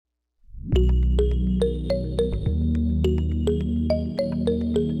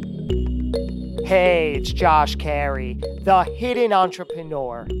Hey, it's Josh Carey, the hidden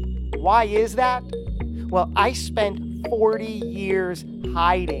entrepreneur. Why is that? Well, I spent 40 years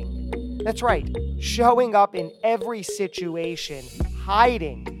hiding. That's right, showing up in every situation,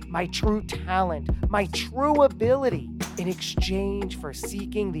 hiding my true talent, my true ability in exchange for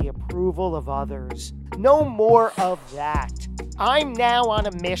seeking the approval of others. No more of that. I'm now on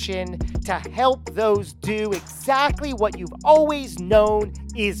a mission to help those do exactly what you've always known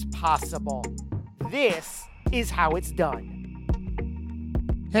is possible. This is how it's done.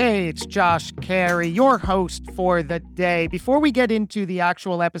 Hey, it's Josh Carey, your host for the day. Before we get into the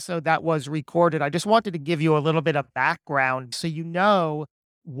actual episode that was recorded, I just wanted to give you a little bit of background so you know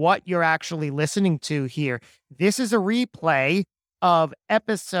what you're actually listening to here. This is a replay of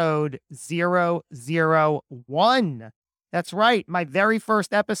episode 001. That's right. My very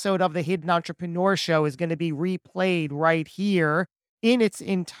first episode of the Hidden Entrepreneur Show is going to be replayed right here in its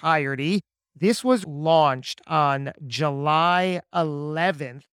entirety. This was launched on July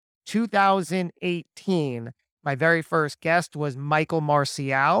 11th, 2018. My very first guest was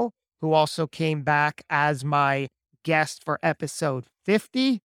Marcial, who also came back as my guest for episode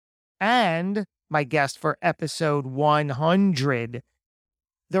 50 and my guest for episode 100.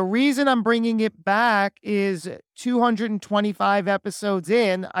 The reason I'm bringing it back is 225 episodes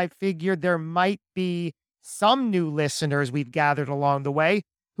in, I figured there might be some new listeners we've gathered along the way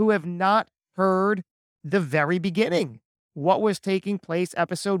who have not heard the very beginning, what was taking place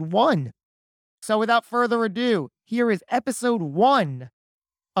episode 1. So without further ado, here is episode 1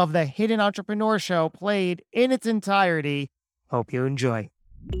 of the Hidden Entrepreneur Show played in its entirety. Hope you enjoy.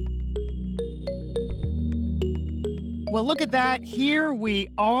 Well, look at that. Here we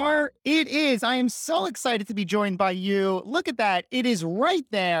are. It is. I am so excited to be joined by you. Look at that. It is right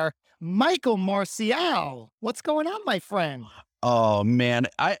there. Michael Marcial. What's going on, my friend? Oh man,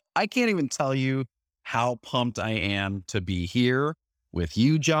 I can't even tell you how pumped I am to be here with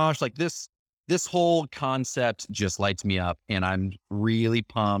you, Josh. Like this whole concept just lights me up, and I'm really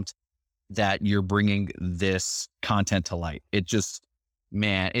pumped that you're bringing this content to light. It just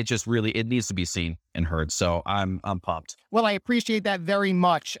really, it needs to be seen and heard. So I'm pumped. Well, I appreciate that very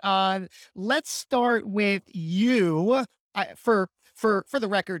much. Let's start with you. For the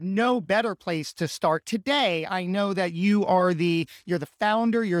record, no better place to start today. I know that you're the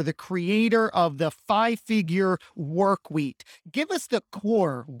founder, you're the creator of the 5-Figure Workweek. Give us the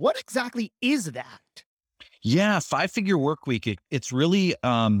core. What exactly is that? Yeah, 5-Figure Workweek. It's really,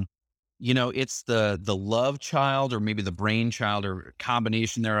 it's the love child, or maybe the brainchild, or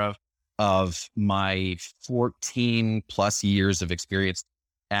combination thereof, of my 14 plus years of experience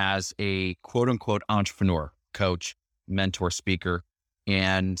as a quote unquote entrepreneur, coach, mentor, speaker.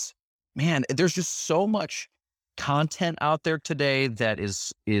 And man, there's just so much content out there today that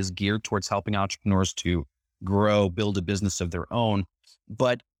is geared towards helping entrepreneurs to grow, build a business of their own.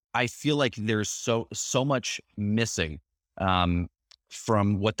 But I feel like there's so much missing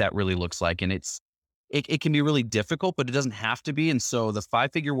from what that really looks like. And it can be really difficult, but it doesn't have to be. And so the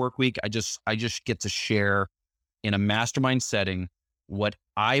 5-Figure Workweek, I just get to share in a mastermind setting what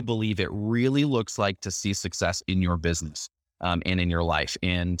I believe it really looks like to see success in your business and in your life.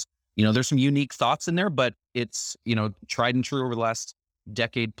 And, there's some unique thoughts in there, but it's, tried and true over the last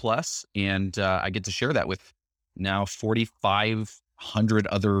decade plus. And I get to share that with now 4,500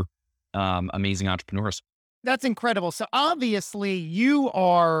 other amazing entrepreneurs. That's incredible. So obviously you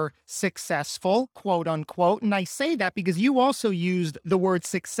are successful, quote unquote. And I say that because you also used the word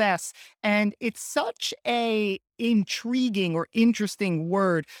success. And it's such a intriguing or interesting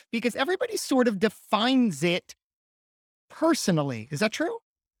word because everybody sort of defines it personally. Is that true?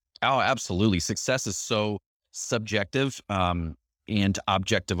 Oh, absolutely. Success is so subjective and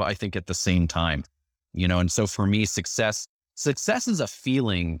objective, I think, at the same time. And so for me, success is a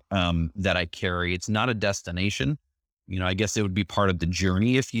feeling that I carry. It's not a destination. I guess it would be part of the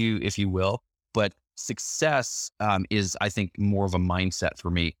journey, if you will. But success is, I think, more of a mindset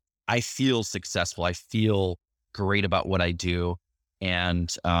for me. I feel successful. I feel great about what I do, and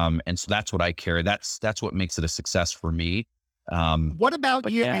so that's what I carry. That's what makes it a success for me. What about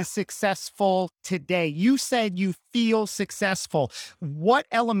you is successful today? You said you feel successful. What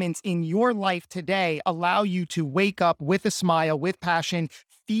elements in your life today allow you to wake up with a smile, with passion,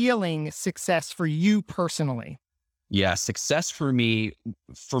 feeling success for you personally? Yeah, success for me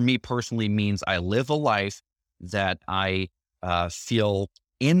personally means I live a life that I feel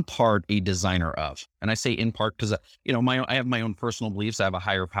in part a designer of. And I say in part because, I have my own personal beliefs. I have a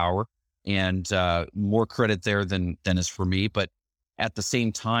higher power, and more credit there than is for me. But at the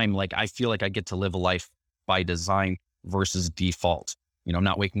same time, like, I feel like I get to live a life by design versus default. I'm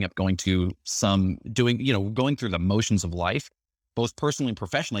not waking up going through the motions of life, both personally and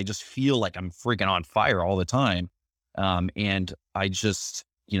professionally. I just feel like I'm freaking on fire all the time. And I just,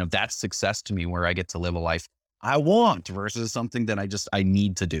 that's success to me, where I get to live a life I want versus something that I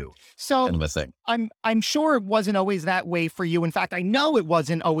need to do, So kind of a thing. I'm sure it wasn't always that way for you. In fact, I know it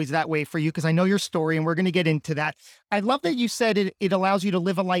wasn't always that way for you because I know your story and we're going to get into that. I love that you said it allows you to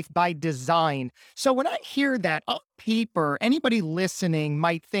live a life by design. So when I hear that on paper, anybody listening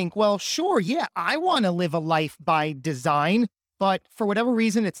might think, well, sure, yeah, I want to live a life by design, but for whatever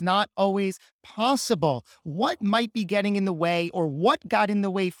reason, it's not always possible. What might be getting in the way, or what got in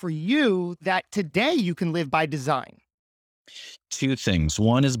the way for you that today you can live by design? Two things.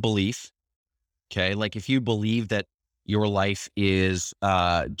 One is belief. Okay. Like if you believe that your life is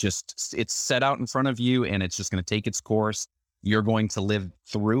it's set out in front of you and it's just going to take its course, you're going to live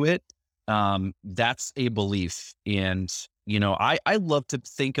through it. That's a belief. And, I love to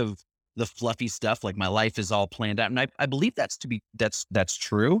think of the fluffy stuff like my life is all planned out. And I believe that's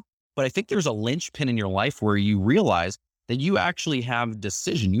true. But I think there's a linchpin in your life where you realize that you actually have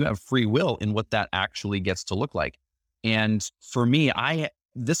decision, you have free will in what that actually gets to look like. And for me,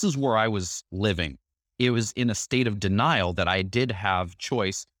 this is where I was living. It was in a state of denial that I did have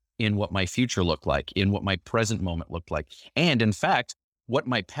choice in what my future looked like, in what my present moment looked like, and in fact, what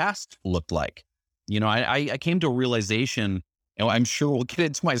my past looked like. I came to a realization, I'm sure we'll get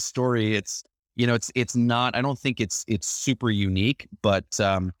into my story. It's not, I don't think it's super unique, but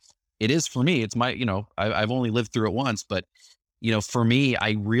it is for me. It's my, I've only lived through it once, but for me,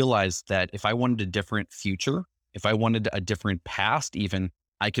 I realized that if I wanted a different future, if I wanted a different past, even,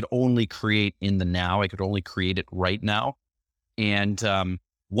 I could only create in the now. I could only create it right now. And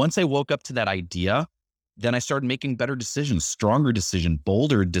once I woke up to that idea, then I started making better decisions, stronger decisions,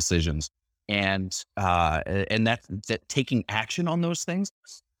 bolder decisions, and that taking action on those things,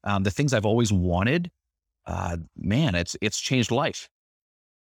 the things I've always wanted. Man, it's changed life.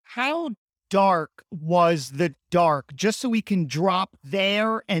 How dark was the dark? Just so we can drop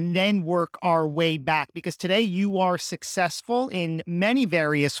there and then work our way back. Because today you are successful in many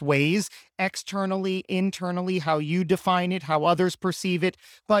various ways, externally, internally, how you define it, how others perceive it.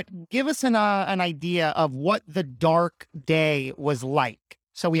 But give us an idea of what the dark day was like,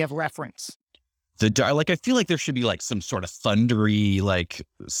 so we have reference. I feel like there should be like some sort of thundery, like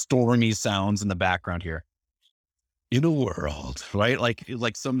stormy sounds in the background here. In a world, right?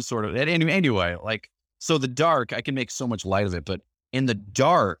 Like some sort of, anyway, like, so the dark, I can make so much light of it, but in the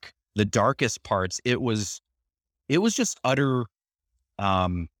darkest parts, it was just utter,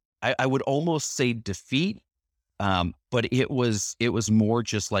 I would almost say defeat. But it was more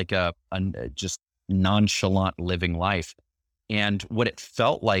just like a just nonchalant living life. And what it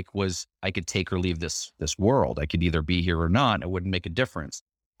felt like was I could take or leave this world. I could either be here or not. It wouldn't make a difference.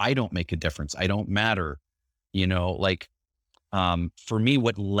 I don't make a difference. I don't matter. For me,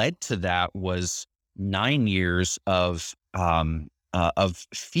 what led to that was 9 years of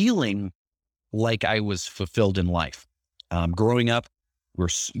feeling like I was fulfilled in life. Growing up,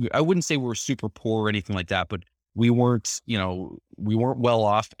 I wouldn't say we're super poor or anything like that, but we weren't well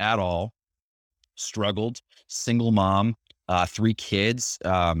off at all. Struggled, single mom, 3 kids.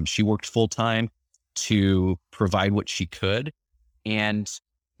 She worked full time to provide what she could. And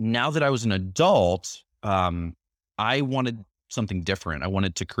now that I was an adult, I wanted something different. I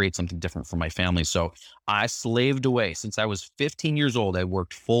wanted to create something different for my family. So I slaved away since I was 15 years old. I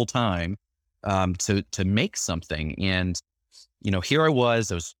worked full time to make something. And, here I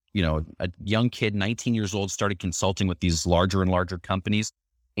was, a young kid, 19 years old, started consulting with these larger and larger companies.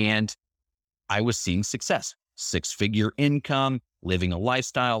 And I was seeing success, 6-figure income, living a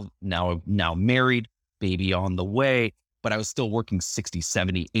lifestyle, now married, baby on the way, but I was still working 60,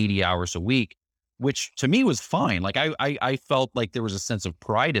 70, 80 hours a week, which to me was fine. Like I felt like there was a sense of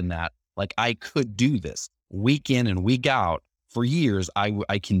pride in that. Like I could do this week in and week out for years.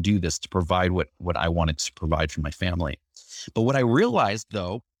 I can do this to provide what I wanted to provide for my family. But what I realized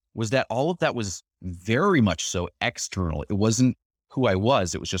though, was that all of that was very much so external. It wasn't who I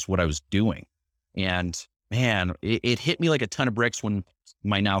was. It was just what I was doing. And man, it hit me like a ton of bricks when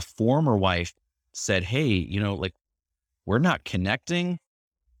my now former wife said, hey, like we're not connecting,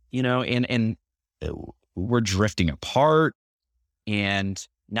 and we're drifting apart. And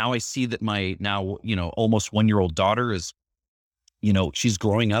now I see that my now, almost 1-year-old daughter is, she's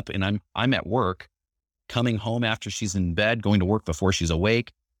growing up and I'm at work, coming home after she's in bed, going to work before she's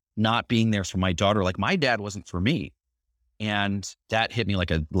awake, not being there for my daughter. Like my dad wasn't for me. And that hit me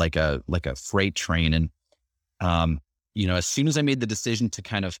like a freight train. And, as soon as I made the decision to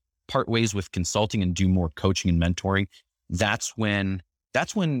kind of part ways with consulting and do more coaching and mentoring, that's when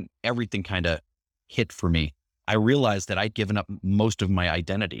that's when everything kind of hit for me. I realized that I'd given up most of my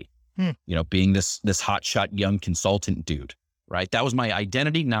identity, being this hotshot young consultant dude, right? That was my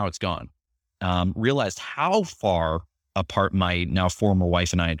identity. Now it's gone. Realized how far apart my now former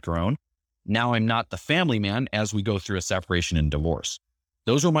wife and I had grown. Now I'm not the family man as we go through a separation and divorce.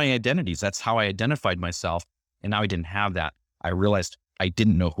 Those were my identities. That's how I identified myself. And now I didn't have that. I realized I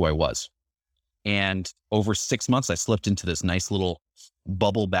didn't know who I was. And over 6 months, I slipped into this nice little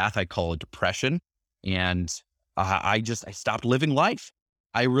bubble bath I call a depression. And I stopped living life.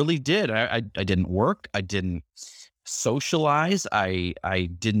 I really did. I didn't work. I didn't socialize. I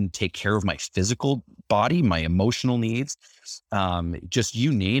didn't take care of my physical body, my emotional needs. Just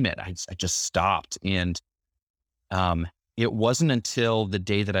you name it. I just stopped. And it wasn't until the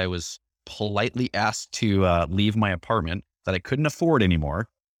day that I was politely asked to leave my apartment that I couldn't afford anymore,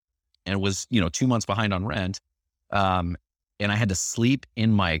 and was 2 months behind on rent, and I had to sleep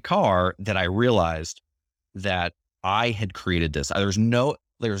in my car, that I realized that I had created this. There's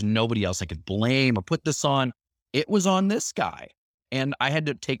nobody else I could blame or put this on. It was on this guy, and I had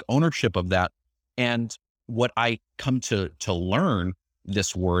to take ownership of that. And what I come to learn,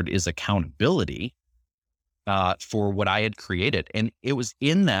 this word is accountability, for what I had created. And it was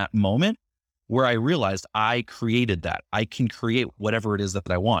in that moment where I realized I created that. I can create whatever it is that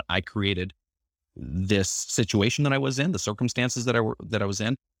I want. I created this situation that I was in, the circumstances that I was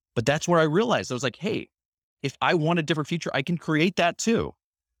in. But that's where I realized, I was like, hey, if I want a different future, I can create that too.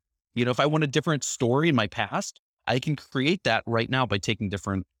 If I want a different story in my past, I can create that right now by taking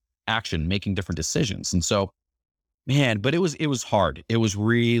different action, making different decisions. And so, man, but it was hard. It was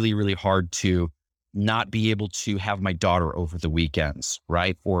really, really hard to not be able to have my daughter over the weekends,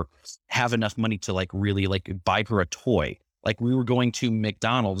 right? Or have enough money to really buy her a toy. Like, we were going to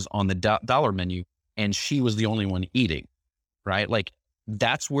McDonald's on the dollar menu, and she was the only one eating, right? Like,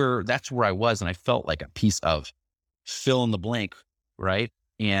 that's where I was. And I felt like a piece of fill in the blank, right?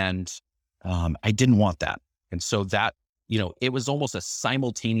 And I didn't want that. And so that, it was almost a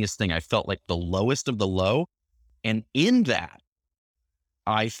simultaneous thing. I felt like the lowest of the low. And in that,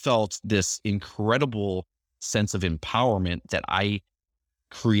 I felt this incredible sense of empowerment that I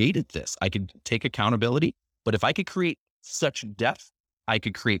created this. I could take accountability, but if I could create such depth, I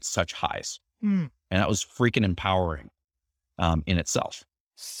could create such highs. And that was freaking empowering in itself.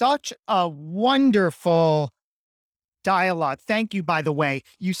 Such a wonderful dialogue. Thank you, by the way.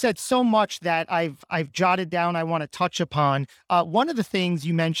 You said so much that I've jotted down I want to touch upon. One of the things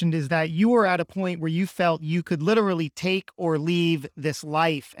you mentioned is that you were at a point where you felt you could literally take or leave this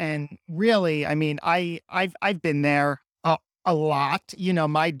life. And really, I mean, I've been there a lot.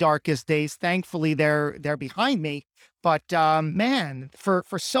 My darkest days, thankfully, they're behind me. But man, for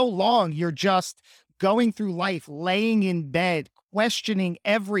so long, you're just going through life, laying in bed, questioning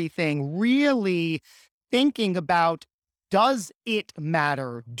everything, really thinking about, does it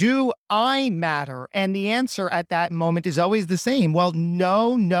matter? Do I matter? And the answer at that moment is always the same. Well,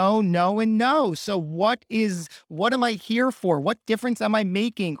 no, no, no, and no. So what am I here for? What difference am I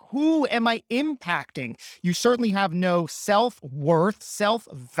making? Who am I impacting? You certainly have no self-worth,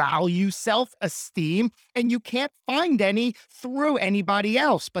 self-value, self-esteem, and you can't find any through anybody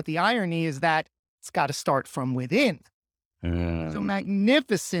else. But the irony is that it's got to start from within. So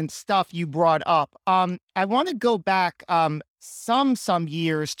magnificent stuff you brought up. I want to go back some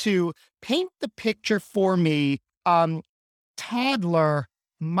years to paint the picture for me. Toddler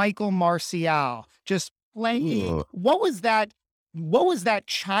Michael Marcial, just playing. Ooh. What was that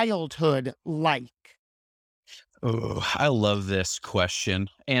childhood like? Oh, I love this question.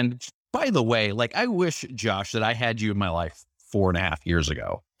 And by the way, I wish, Josh, that I had you in my life 4.5 years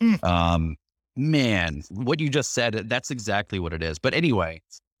ago. Man, what you just said, that's exactly what it is. But anyway,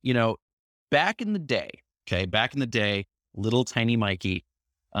 back in the day, little tiny Mikey,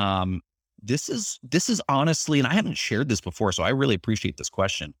 this is honestly, and I haven't shared this before, so I really appreciate this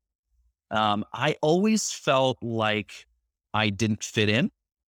question. I always felt like I didn't fit in,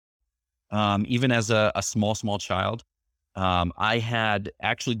 even as a small child. I had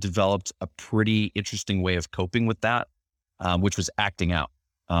actually developed a pretty interesting way of coping with that, which was acting out.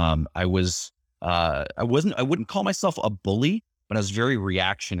 I wouldn't call myself a bully, but I was very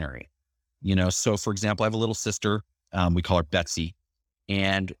reactionary, So for example, I have a little sister, we call her Betsy.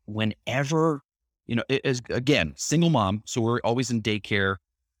 And whenever, it is, again, single mom. So we're always in daycare,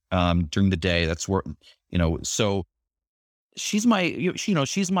 during the day. That's where, so she's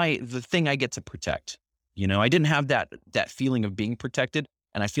the thing I get to protect. I didn't have that feeling of being protected.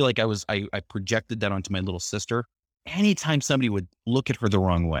 And I feel like I projected that onto my little sister. Anytime somebody would look at her the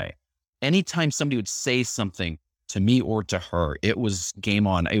wrong way, anytime somebody would say something to me or to her. It was game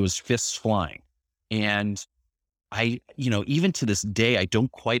on. It was fists flying. And even to this day, I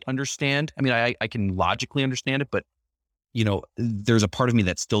don't quite understand. I mean, I can logically understand it, but there's a part of me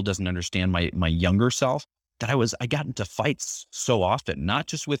that still doesn't understand my younger self, that I got into fights so often, not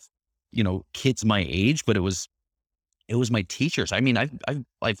just with, kids my age, but it was my teachers. I mean,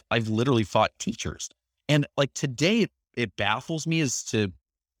 I've literally fought teachers. And like today, it baffles me as to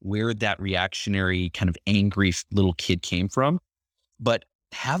where that reactionary kind of angry little kid came from. But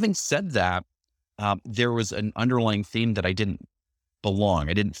having said that, there was an underlying theme that I didn't belong.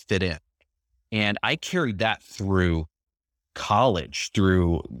 I didn't fit in. And I carried that through college,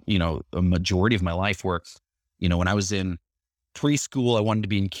 through, a majority of my life, where, when I was in preschool, I wanted to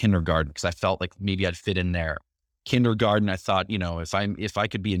be in kindergarten because I felt like maybe I'd fit in there. Kindergarten, I thought, if I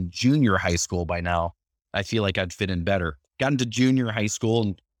could be in junior high school by now, I feel like I'd fit in better. Got into junior high school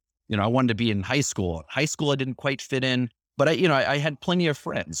and, I wanted to be in high school. High school, I didn't quite fit in, but I had plenty of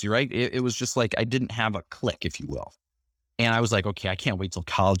friends, right? It was just like, I didn't have a clique, if you will. And I was like, okay, I can't wait till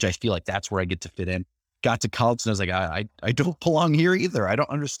college. I feel like that's where I get to fit in. Got to college and I was like, I don't belong here either. I don't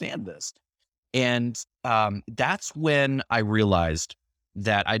understand this. And that's when I realized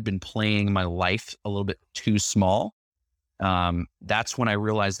that I'd been playing my life a little bit too small. That's when I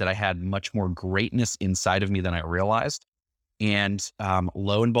realized that I had much more greatness inside of me than I realized. And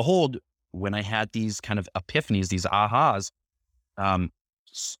lo and behold, when I had these kind of epiphanies, these ahas,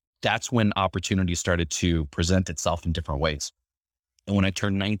 that's when opportunity started to present itself in different ways. And when I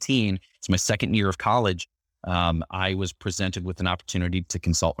turned 19, it's my second year of college, I was presented with an opportunity to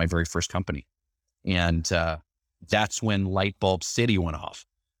consult my very first company. And that's when Light Bulb City went off.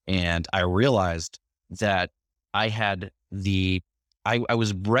 And I realized that I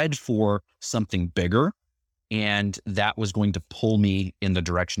was bred for something bigger, and that was going to pull me in the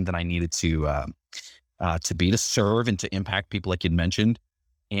direction that I needed to serve and to impact people, like you'd mentioned.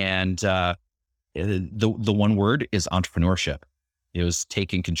 And the one word is entrepreneurship. It was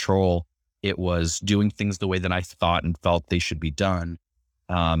taking control. It was doing things the way that I thought and felt they should be done.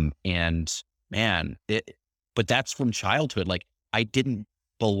 And man, but that's from childhood. Like, I didn't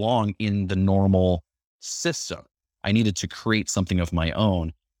belong in the normal system. I needed to create something of my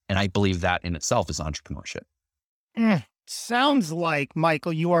own. And I believe that in itself is entrepreneurship. Sounds like,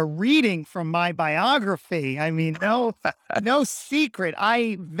 Michael, you are reading from my biography. I mean, no, no secret.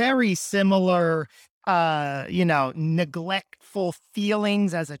 I very similar, neglectful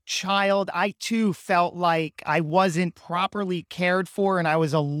feelings as a child. I too felt like I wasn't properly cared for and I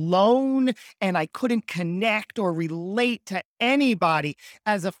was alone and I couldn't connect or relate to anybody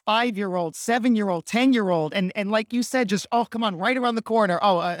as a 5-year-old, 7-year-old, 10-year-old. And like you said, just, oh, come on, right around the corner.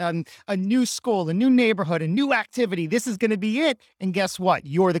 Oh, a new school, a new neighborhood, a new activity. This is going to be it. And guess what?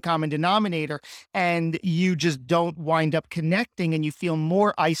 You're the common denominator and you just don't wind up connecting and you feel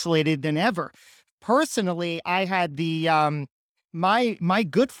more isolated than ever. Personally, I had the my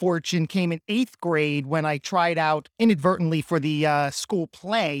good fortune came in 8th grade when I tried out inadvertently for the school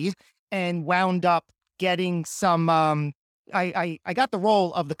play and wound up getting some. I got the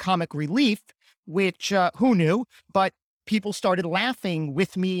role of the comic relief, which who knew, but people started laughing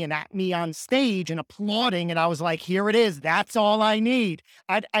with me and at me on stage and applauding, and I was like, "Here it is. That's all I need."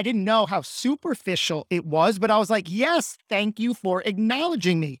 I didn't know how superficial it was, but I was like, "Yes, thank you for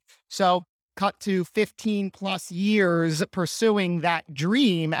acknowledging me." So cut to 15 plus years pursuing that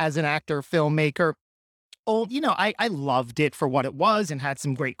dream as an actor, filmmaker. Oh, I loved it for what it was and had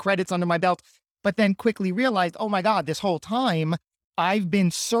some great credits under my belt, but then quickly realized, oh my God, this whole time I've been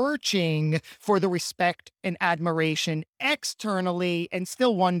searching for the respect and admiration externally and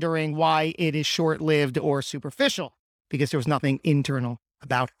still wondering why it is short-lived or superficial because there was nothing internal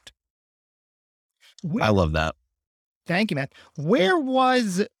about it. I love that. Thank you, man. Where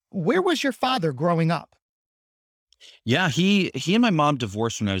was your father growing up? Yeah, he and my mom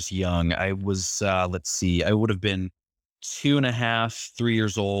divorced when I was young. I was let's see, I would have been 2.5, 3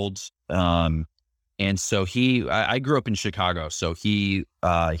 years old. And so I grew up in Chicago. So he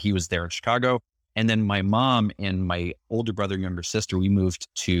was there in Chicago. And then my mom and my older brother and younger sister, we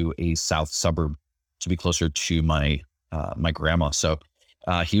moved to a south suburb to be closer to my grandma. So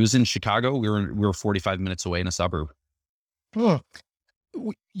he was in Chicago. We were 45 minutes away in a suburb. Huh.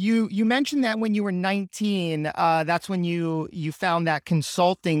 You mentioned that when you were 19, that's when you found that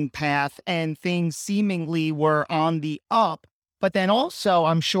consulting path and things seemingly were on the up. But then also,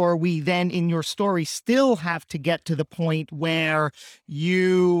 I'm sure we then in your story still have to get to the point where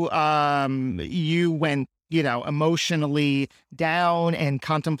you went, emotionally down and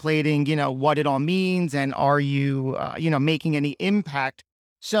contemplating, what it all means and are you, making any impact?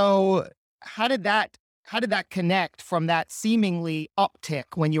 So how did that how did that connect from that seemingly uptick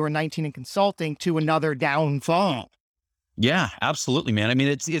when you were 19 in consulting to another downfall? Yeah, absolutely, man. I mean,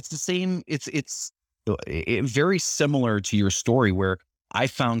 it's the same. Very similar to your story where I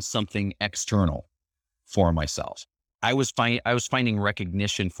found something external for myself. I was finding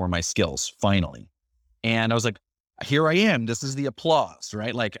recognition for my skills finally, and I was like, here I am. This is the applause,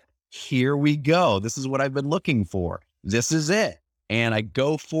 right? Like, here we go. This is what I've been looking for. This is it. And I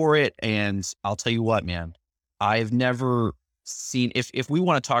go for it. And I'll tell you what, man, I've never seen, if we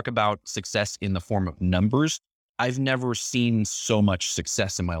want to talk about success in the form of numbers, I've never seen so much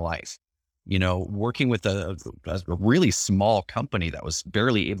success in my life. You know, working with a really small company that was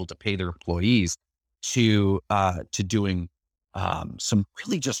barely able to pay their employees to doing some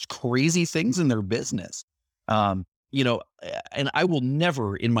really just crazy things in their business. You know, and I will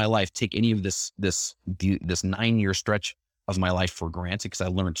never in my life take any of this 9-year stretch of my life for granted because I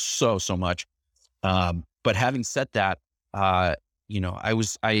learned so much. But having said that, you know,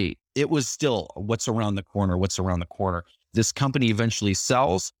 it was still what's around the corner, what's around the corner. This company eventually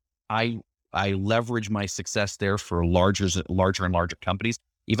sells. I leverage my success there for larger and larger companies,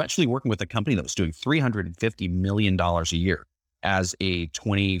 eventually working with a company that was doing $350 million a year as a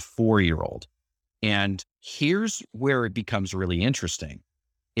 24-year-old. And here's where it becomes really interesting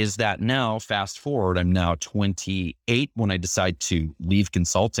is that now, fast forward, I'm now 28 when I decide to leave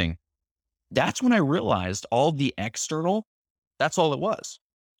consulting. That's when I realized all the external, that's all it was.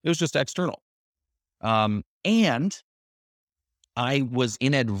 It was just external. And I was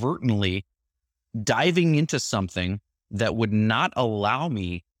inadvertently diving into something that would not allow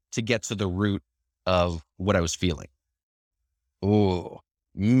me to get to the root of what I was feeling. Oh,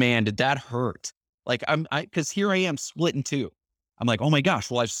 man, did that hurt? Like cause here I am split in two. I'm like, oh my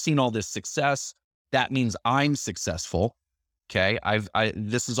gosh, well, I've seen all this success. That means I'm successful. Okay.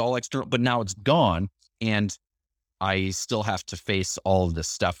 This is all external, but now it's gone. And I still have to face all of this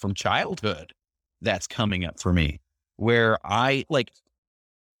stuff from childhood that's coming up for me where and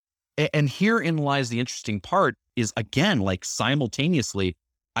herein lies the interesting part is again, like simultaneously,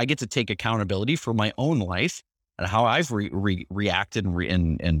 I get to take accountability for my own life and how I've reacted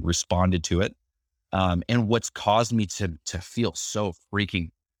and responded to it. And what's caused me to feel so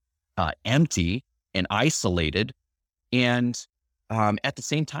freaking empty and isolated. And at the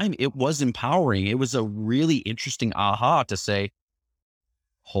same time, it was empowering. It was a really interesting aha to say,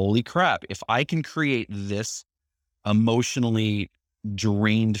 holy crap, if I can create this emotionally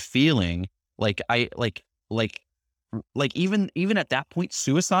drained feeling, like even at that point,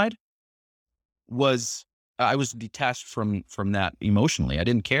 suicide was, I was detached from that emotionally. I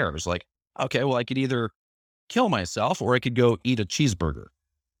didn't care. It was like, okay, well, I could either kill myself or I could go eat a cheeseburger,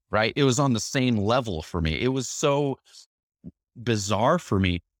 right? It was on the same level for me. It was so bizarre for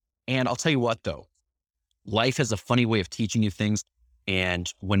me. And I'll tell you what, though, life has a funny way of teaching you things.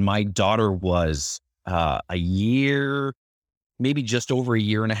 And when my daughter was a year, maybe just over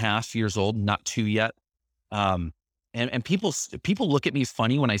 1.5 years old, not 2 yet. And people look at me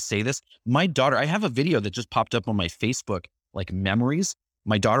funny when I say this. My daughter, I have a video that just popped up on my Facebook, like memories.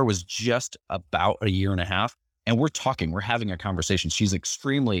 My daughter was just about 1.5 years, and we're having a conversation. She's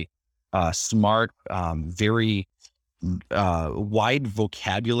extremely smart, very wide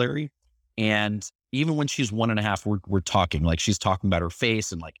vocabulary. And even when she's 1.5, we're talking, like she's talking about her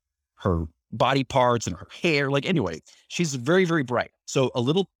face and like her body parts and her hair. Like, anyway, she's very, very bright. So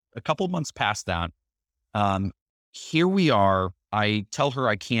a couple months past that, here we are. I tell her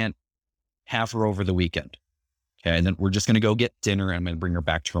I can't have her over the weekend. Okay. And then we're just going to go get dinner and I'm going to bring her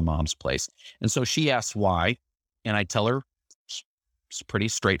back to her mom's place. And so she asks why. And I tell her it's pretty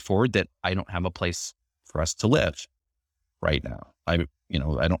straightforward that I don't have a place for us to live right now. I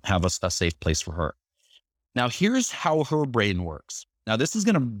don't have a safe place for her. Now, here's how her brain works. Now, this is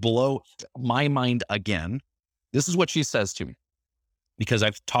going to blow my mind again. This is what she says to me, because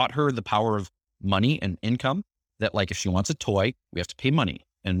I've taught her the power of money and income, that like if she wants a toy, we have to pay money.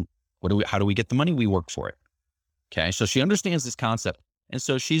 And how do we get the money? We work for it. Okay. So she understands this concept. And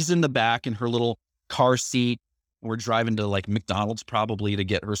so she's in the back in her little car seat. We're driving to like McDonald's probably to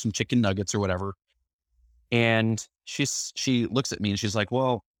get her some chicken nuggets or whatever. And she looks at me and she's like,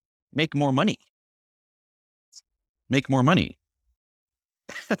 well, make more money. Make more money.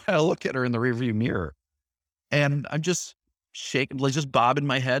 I look at her in the rearview mirror and I'm just shaking, like just bobbing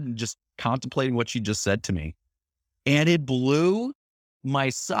my head and just contemplating what she just said to me. And it blew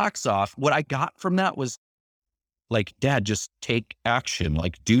my socks off. What I got from that was like, Dad, just take action,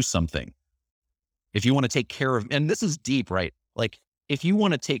 like do something. If you want to take care of, and this is deep, right? Like if you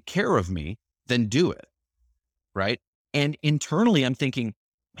want to take care of me, then do it. Right. And internally I'm thinking,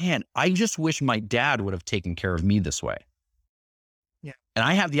 man, I just wish my dad would have taken care of me this way. Yeah. And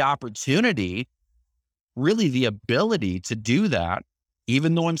I have the opportunity, really the ability to do that,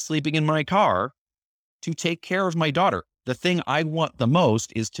 even though I'm sleeping in my car, to take care of my daughter. The thing I want the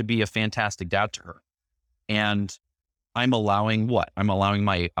most is to be a fantastic dad to her. And I'm allowing what? I'm allowing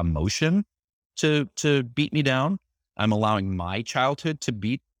my emotion to beat me down. I'm allowing my childhood to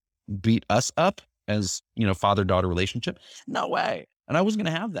beat us up as, father-daughter relationship. No way. And I wasn't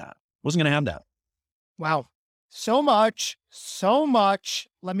going to have that. Wasn't going to have that. Wow. So much, so much.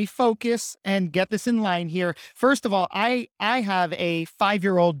 Let me focus and get this in line here. First of all, I have a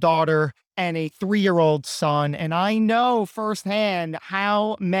 5-year-old daughter and a 3-year-old son, and I know firsthand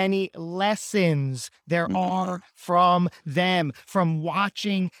how many lessons there are from them, from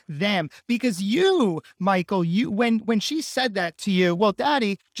watching them. Because you, Michael, when she said that to you, well,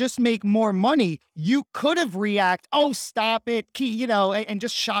 Daddy, just make more money, you could have reacted, oh, stop it, and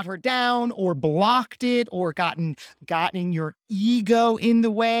just shot her down or blocked it or gotten your ego in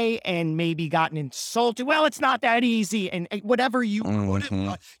the way and maybe gotten insulted. Well, it's not that easy. And whatever you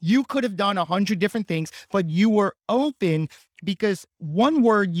could have done 100 different things, but you were open because one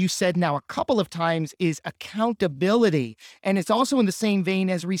word you said now a couple of times is accountability. And it's also in the same vein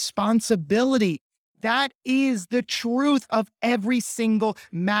as responsibility. That is the truth of every single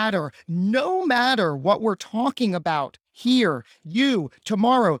matter. No matter what we're talking about here, you,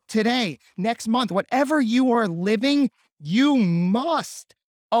 tomorrow, today, next month, whatever you are living, you must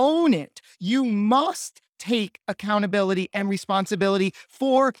own it. You must take accountability and responsibility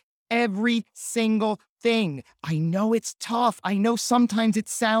for every single thing. I know it's tough. I know sometimes it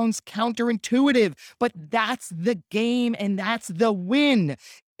sounds counterintuitive, but that's the game and that's the win.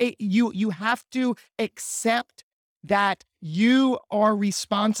 You have to accept that you are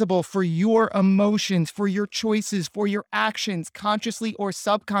responsible for your emotions, for your choices, for your actions, consciously or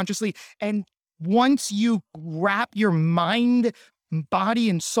subconsciously. And once you wrap your mind, body,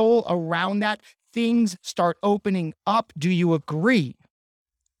 and soul around that, things start opening up. Do you agree?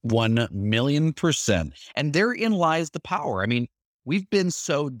 1,000,000%. And therein lies the power. I mean, we've been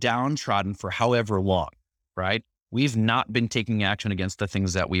so downtrodden for however long, right? We've not been taking action against the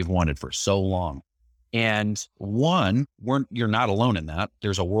things that we've wanted for so long. And you're not alone in that.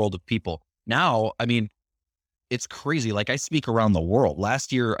 There's a world of people. Now, I mean, it's crazy. Like I speak around the world.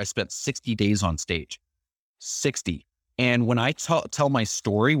 Last year, I spent 60 days on stage, 60. And when I tell my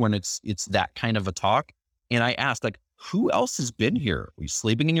story, when it's that kind of a talk, and I ask like, who else has been here? Are you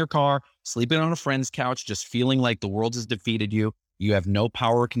sleeping in your car, sleeping on a friend's couch, just feeling like the world has defeated you? You have no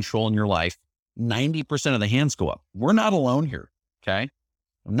power or control in your life. 90% of the hands go up. We're not alone here. Okay.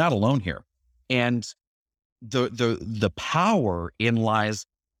 I'm not alone here. And the power in lies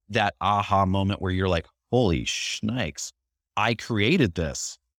that aha moment where you're like, holy shnikes, I created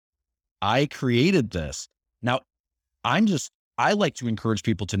this. I created this. Now, I like to encourage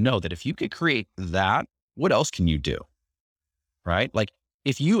people to know that if you could create that, what else can you do? Right? Like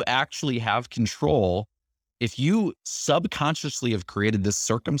if you actually have control, if you subconsciously have created this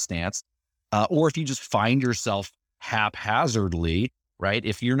circumstance, or if you just find yourself haphazardly, right?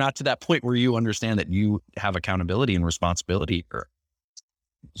 If you're not to that point where you understand that you have accountability and responsibility,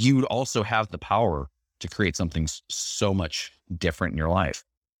 you also have the power to create something so much different in your life.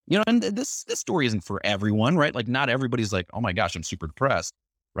 And this story isn't for everyone, right? Like not everybody's like, oh my gosh, I'm super depressed,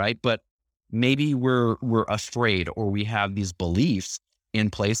 right? But maybe we're afraid or we have these beliefs in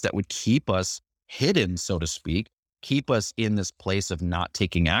place that would keep us hidden, so to speak, keep us in this place of not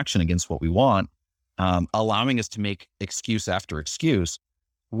taking action against what we want, allowing us to make excuse after excuse.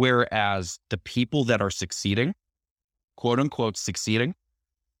 Whereas the people that are succeeding, quote unquote, succeeding,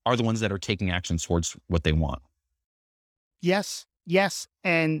 are the ones that are taking action towards what they want. Yes. Yes.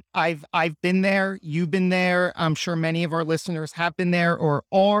 And I've been there. You've been there. I'm sure many of our listeners have been there or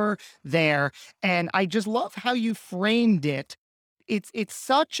are there. And I just love how you framed it. It's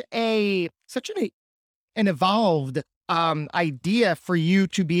such an evolved idea for you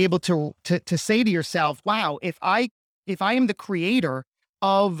to be able to say to yourself, wow, if I am the creator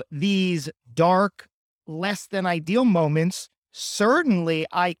of these dark, less than ideal moments, certainly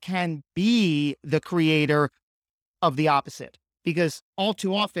I can be the creator of the opposite. Because all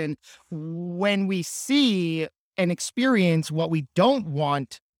too often, when we see and experience what we don't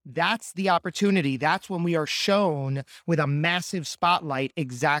want, that's the opportunity. That's when we are shown with a massive spotlight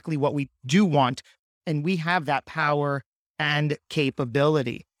exactly what we do want. And we have that power and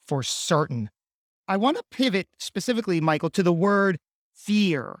capability for certain. I want to pivot specifically, Michael, to the word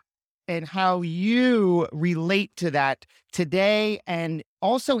fear and how you relate to that today and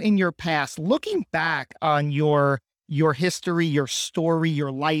also in your past. Looking back on your your history, your story,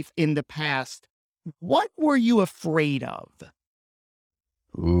 your life in the past, what were you afraid of?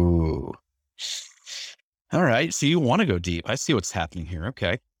 Ooh. All right. So you want to go deep. I see what's happening here.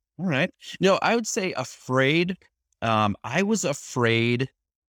 Okay. All right. No, I would say afraid. I was afraid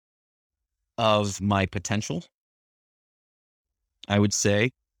of my potential, I would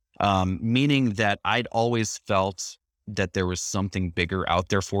say, meaning that I'd always felt that there was something bigger out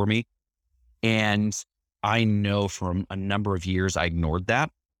there for me. And I know from a number of years I ignored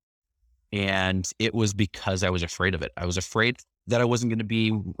that. And it was because I was afraid of it. I was afraid that I wasn't going to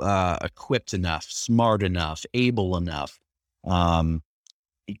be equipped enough, smart enough, able enough, um,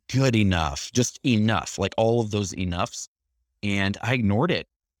 good enough, just enough, like all of those enoughs. And I ignored it,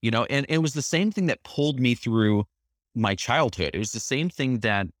 and it was the same thing that pulled me through my childhood. It was the same thing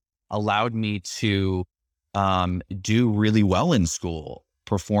that allowed me to do really well in school,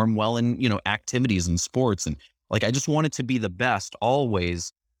 perform well in, activities and sports. And like, I just wanted to be the best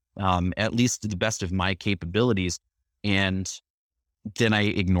always, at least to the best of my capabilities. And then I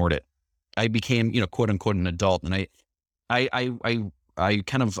ignored it. I became, quote unquote, an adult. And I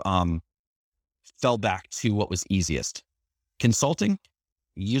kind of fell back to what was easiest. Consulting,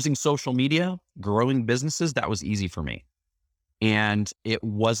 using social media, growing businesses, that was easy for me. And it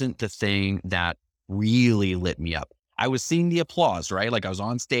wasn't the thing that really lit me up. I was seeing the applause, right? Like I was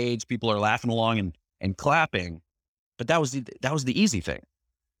on stage, people are laughing along and clapping, but that was the easy thing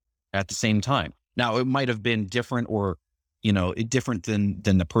at the same time. Now it might have been different or, different than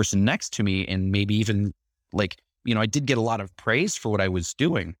the person next to me. And maybe even like, I did get a lot of praise for what I was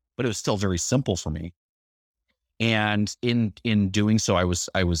doing, but it was still very simple for me. And in doing so, I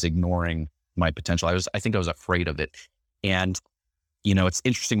was ignoring my potential. I think I was afraid of it. And, it's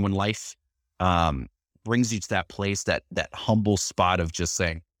interesting when life brings you to that place, that humble spot of just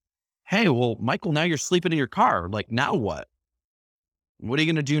saying, hey, well, Michael, now you're sleeping in your car. Like, now what? What are you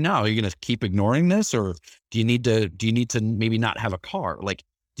going to do now? Are you going to keep ignoring this? Or do you need to maybe not have a car? Like,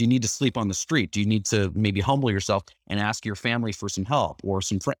 do you need to sleep on the street? Do you need to maybe humble yourself and ask your family for some help or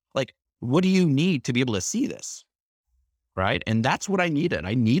some friends? Like, what do you need to be able to see this? Right. And that's what I needed.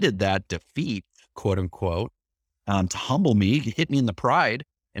 I needed that defeat, quote unquote, to humble me, hit me in the pride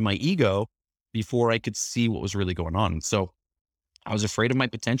and my ego before I could see what was really going on. So I was afraid of my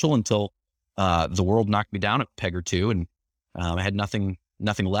potential until the world knocked me down a peg or two. And I had nothing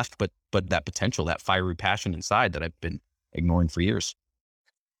left but that potential, that fiery passion inside that I've been ignoring for years.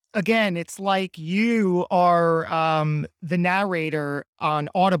 Again, it's like you are the narrator on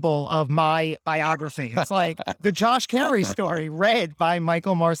Audible of my biography. It's like the Josh Carey story read by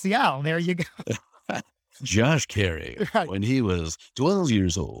Michael Marcial. There you go. Josh Carey, Right. when he was 12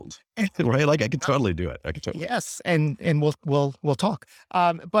 years old, right? Like I could totally do it. I could totally. Yes, and we'll talk.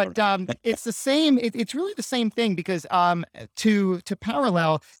 But it's the same. It's really the same thing because to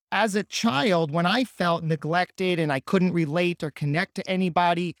parallel, as a child, when I felt neglected and I couldn't relate or connect to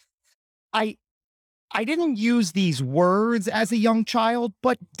anybody, I I didn't use these words as a young child,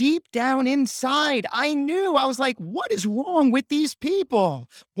 but deep down inside, I knew. I was like, what is wrong with these people?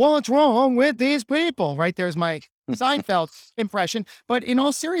 What's wrong with these people? Right? There's my Seinfeld impression. But in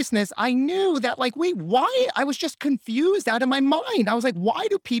all seriousness, I knew that, like, wait, why? I was just confused out of my mind. I was like, why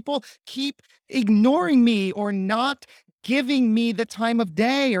do people keep ignoring me or not giving me the time of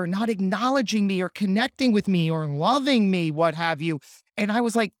day or not acknowledging me or connecting with me or loving me, what have you? And I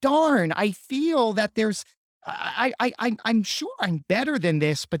was like, darn, I feel that there's, I'm sure I'm better than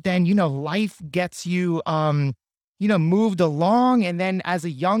this, but then, life gets you, moved along. And then as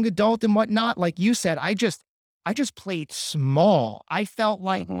a young adult and whatnot, like you said, I just played small. I felt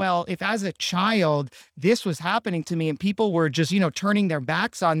like, well, if as a child, this was happening to me and people were just, turning their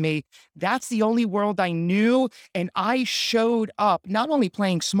backs on me, that's the only world I knew. And I showed up, not only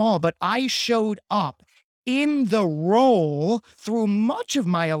playing small, but I showed up in the role through much of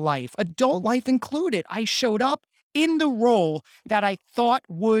my life, adult life included. I showed up in the role that I thought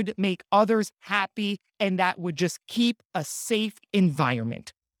would make others happy and that would just keep a safe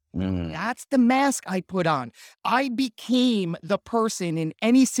environment. That's the mask I put on. I became the person in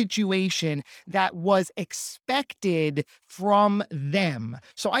any situation that was expected from them.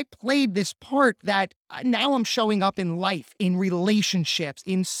 So I played this part that now I'm showing up in life, in relationships,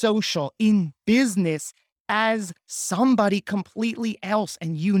 in social, in business as somebody completely else.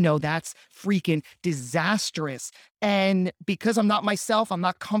 And that's freaking disastrous. And because I'm not myself, I'm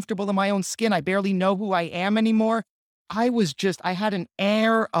not comfortable in my own skin, I barely know who I am anymore. I had an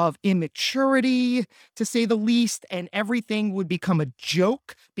air of immaturity, to say the least, and everything would become a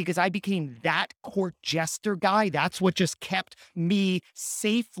joke because I became that court jester guy. That's what just kept me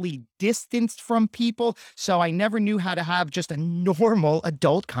safely distanced from people. So I never knew how to have just a normal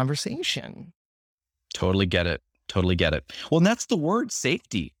adult conversation. Totally get it. Totally get it. Well, and that's the word,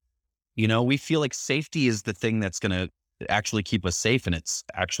 safety. We feel like safety is the thing that's going to actually keep us safe, and it's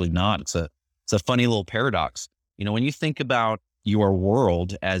actually not. It's a funny little paradox. When you think about your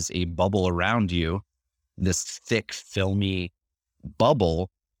world as a bubble around you, this thick, filmy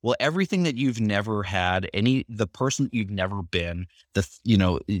bubble, well, everything that you've never had, the person that you've never been,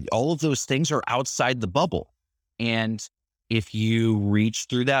 all of those things are outside the bubble. And if you reach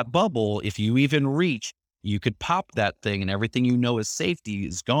through that bubble, if you even reach, you could pop that thing and everything is safety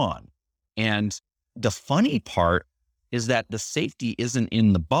is gone. And the funny part is that the safety isn't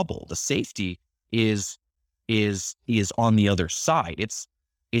in the bubble. The safety is on the other side.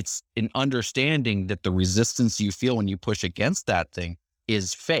 It's an understanding that the resistance you feel when you push against that thing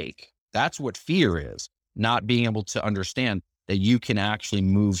is fake. That's what fear is, not being able to understand that you can actually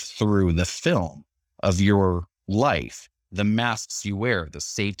move through the film of your life, the masks you wear, the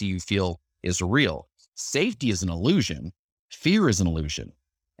safety you feel is real. Safety is an illusion. Fear is an illusion.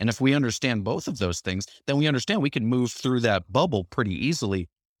 And if we understand both of those things, then we understand we can move through that bubble pretty easily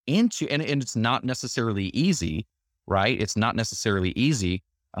and it's not necessarily easy, right? It's not necessarily easy.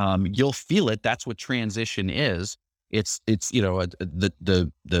 You'll feel it. That's what transition is. It's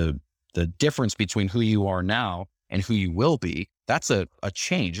the difference between who you are now and who you will be. That's a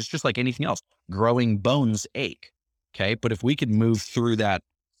change. It's just like anything else. Growing bones ache. Okay. But if we could move through that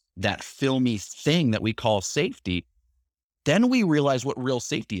filmy thing that we call safety, then we realize what real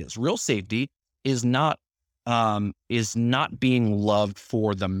safety is. Real safety is not being loved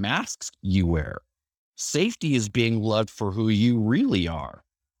for the masks you wear. Safety is being loved for who you really are.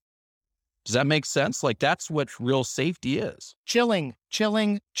 Does that make sense? Like, that's what real safety is. Chilling.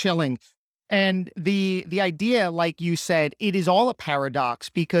 And the idea, like you said, it is all a paradox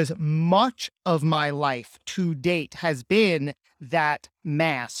because much of my life to date has been that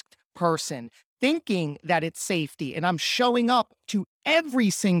masked person, thinking that it's safety. And I'm showing up to every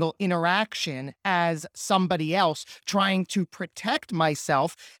single interaction as somebody else, trying to protect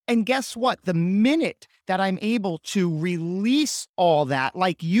myself. And guess what? The minute that I'm able to release all that,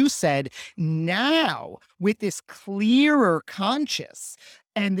 like you said, now with this clearer conscious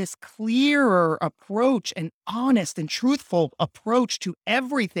and this clearer approach, and honest and truthful approach to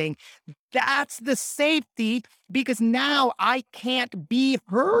everything, that's the safety, because now I can't be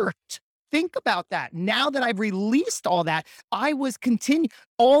hurt. Think about that. Now that I've released all that, I was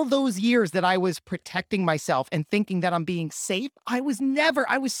all those years that I was protecting myself and thinking that I'm being safe. I was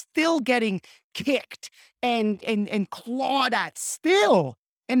still getting kicked and clawed at still.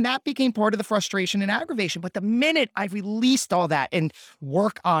 And that became part of the frustration and aggravation. But the minute I've released all that and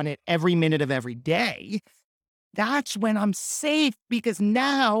work on it every minute of every day, that's when I'm safe, because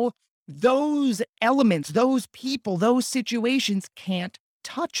now those elements, those people, those situations can't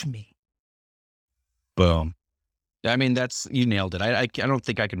touch me. Boom. I mean, you nailed it. I don't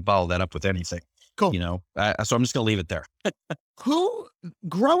think I can follow that up with anything. Cool. So I'm just going to leave it there.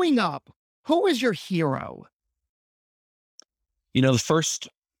 Growing up, who was your hero? The first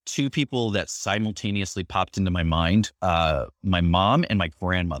two people that simultaneously popped into my mind, my mom and my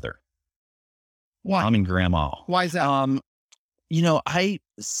grandmother. Why? Mom and grandma. Why is that? I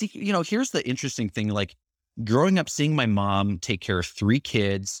see, here's the interesting thing. Like, growing up, seeing my mom take care of 3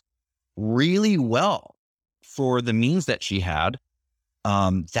 kids really well for the means that she had.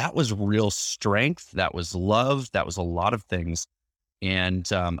 That was real strength. That was love. That was a lot of things. And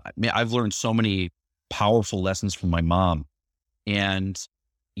I've learned so many powerful lessons from my mom. And,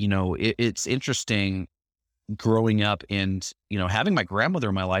 it's interesting growing up and, having my grandmother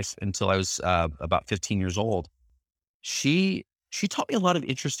in my life until I was about 15 years old. She taught me a lot of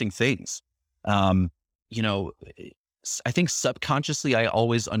interesting things. I think subconsciously, I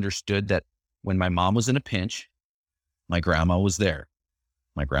always understood that when my mom was in a pinch, my grandma was there.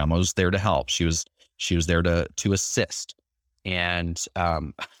 My grandma was there to help. She was there to assist. And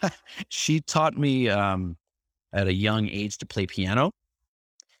she taught me at a young age to play piano.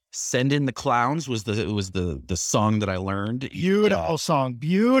 Send in the Clowns was the song that I learned. Beautiful song.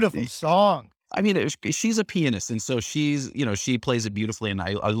 I mean, she's a pianist, and so she plays it beautifully, and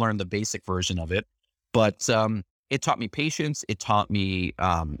I learned the basic version of it. But it taught me patience. It taught me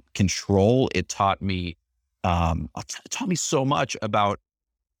control. It taught me so much about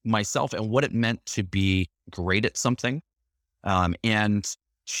myself and what it meant to be great at something. And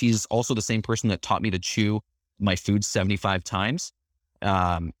she's also the same person that taught me to chew my food 75 times.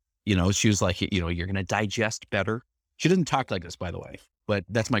 She was like, you're going to digest better. She doesn't talk like this, by the way, but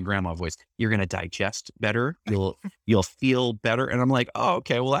that's my grandma voice. You're going to digest better. You'll feel better. And I'm like, oh,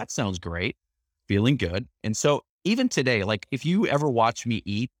 okay, well, that sounds great. Feeling good. And so even today, like if you ever watch me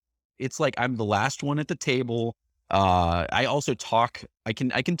eat, it's like I'm the last one at the table. I also talk. I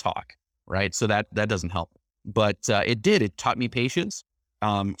can talk, right? So that doesn't help. But it taught me patience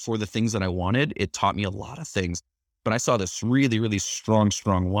for the things that I wanted. It taught me a lot of things. But I saw this really, really strong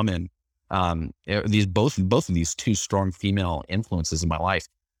woman. Both of these two strong female influences in my life.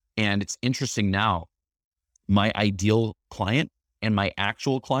 And it's interesting now, my ideal client and my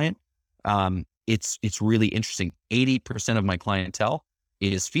actual client, it's really interesting. 80% of my clientele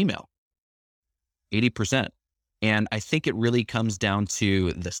is female. 80%. And I think it really comes down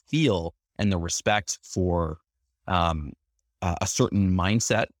to the feel and the respect for a certain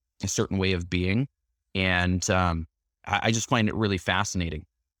mindset, a certain way of being. And I just find it really fascinating.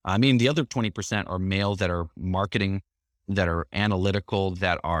 I mean, the other 20% are male that are marketing, that are analytical,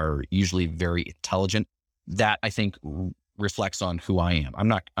 that are usually very intelligent. That I think reflects on who I am. I'm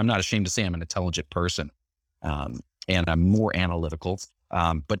not ashamed to say I'm an intelligent person, and I'm more analytical.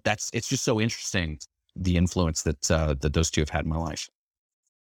 But it's just so interesting, the influence that those two have had in my life.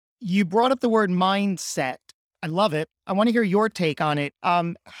 You brought up the word mindset. I love it. I want to hear your take on it.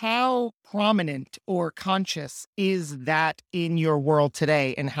 How prominent or conscious is that in your world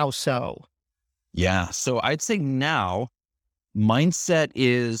today, and how so? Yeah. So I'd say now mindset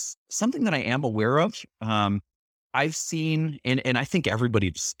is something that I am aware of. I've seen, and I think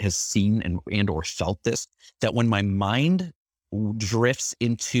everybody has seen and or felt this, that when my mind drifts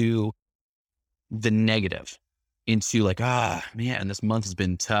into the negative, into like, man, this month has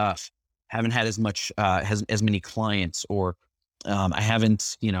been tough. Haven't had as much, as many clients, or I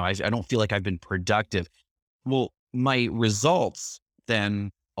haven't, I don't feel like I've been productive. Well, my results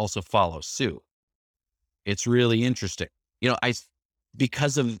then also follow suit. It's really interesting.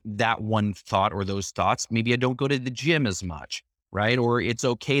 Because of that one thought or those thoughts, maybe I don't go to the gym as much, right? Or it's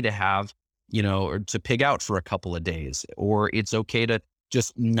okay to have, or to pig out for a couple of days, or it's okay to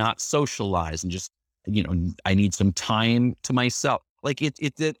just not socialize and just, I need some time to myself. Like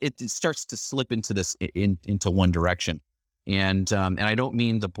it starts to slip into this into one direction. And I don't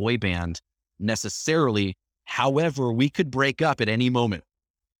mean the boy band necessarily. However, we could break up at any moment.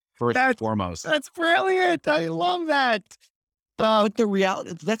 First and foremost. That's brilliant. I love that. But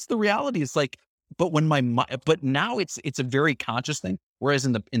that's the reality. It's like, but but now it's a very conscious thing. Whereas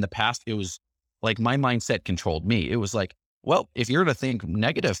in the past, it was like my mindset controlled me. It was like, well, if you're to think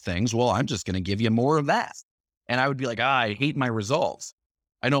negative things, well, I'm just going to give you more of that. And I would be like, I hate my results.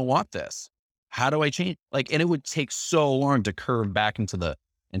 I don't want this. How do I change? And it would take so long to curve back into the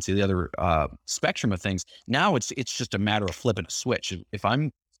other spectrum of things. Now it's just a matter of flipping a switch. If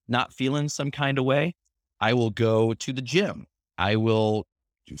I'm not feeling some kind of way, I will go to the gym. I will,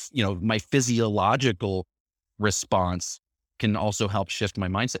 my physiological response can also help shift my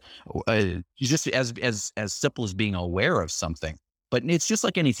mindset. Just as simple as being aware of something, but it's just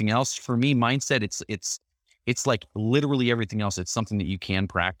like anything else. For me, mindset, it's like literally everything else. It's something that you can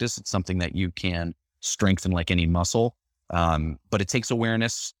practice. It's something that you can strengthen like any muscle. But it takes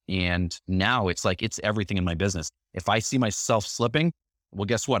awareness. And now it's like, it's everything in my business. If I see myself slipping, well,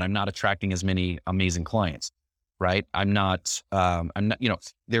 guess what? I'm not attracting as many amazing clients. Right. I'm not,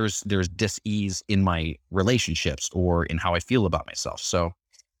 there's dis-ease in my relationships or in how I feel about myself. So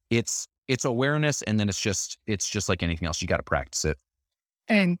it's awareness. And then it's just like anything else. You got to practice it.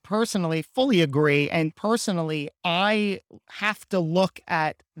 And personally, fully agree. And personally, I have to look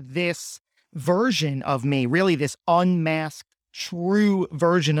at this version of me, really this unmasked, true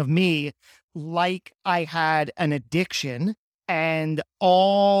version of me, like I had an addiction. And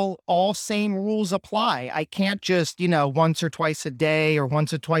all same rules apply. I can't just, once or twice a day or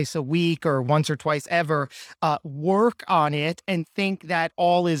once or twice a week or once or twice ever, work on it and think that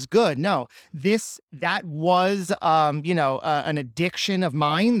all is good. No, that was, an addiction of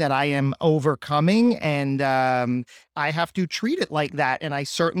mine that I am overcoming, and I have to treat it like that. And I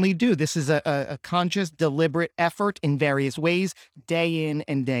certainly do. This is a conscious, deliberate effort in various ways, day in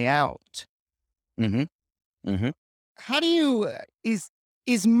and day out. Mm-hmm. Mm-hmm. How do you,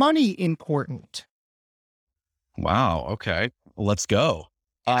 is money important? Wow. Okay. Let's go.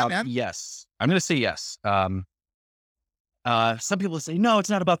 Yes. I'm going to say yes. Some people say, no, it's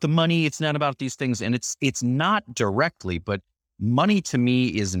not about the money. It's not about these things. And it's not directly, but money to me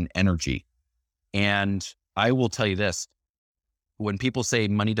is an energy. And I will tell you this, when people say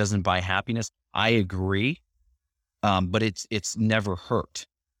money doesn't buy happiness, I agree. But it's never hurt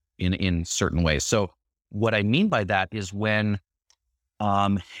in certain ways. So what I mean by that is when,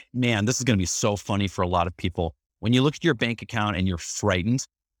 man, this is going to be so funny for a lot of people. When you look at your bank account and you're frightened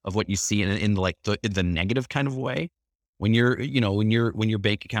of what you see in like the negative kind of way, when when your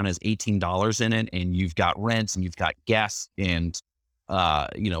bank account has $18 in it and you've got rents and you've got gas and,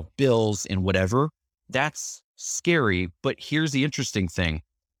 bills and whatever, that's scary. But here's the interesting thing.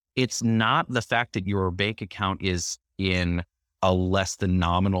 It's not the fact that your bank account is in a less than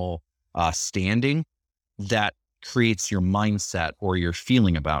nominal standing that creates your mindset or your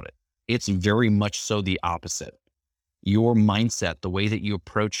feeling about it. It's very much so the opposite. Your mindset, the way that you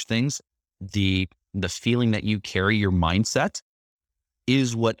approach things, the feeling that you carry, your mindset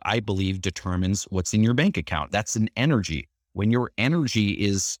is what I believe determines what's in your bank account. That's an energy. When your energy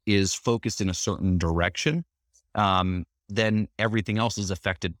is focused in a certain direction, then everything else is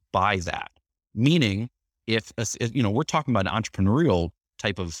affected by that. Meaning, if we're talking about an entrepreneurial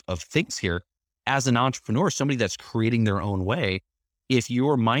type of things here, as an entrepreneur, somebody that's creating their own way, if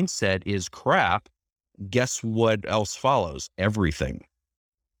your mindset is crap, guess what else follows? Everything.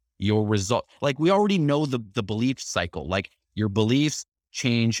 Your result, like we already know the belief cycle, like your beliefs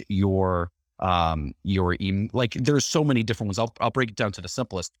change like there's so many different ones. I'll break it down to the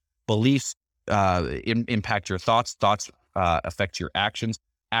simplest. Beliefs impact your thoughts. Thoughts affect your actions.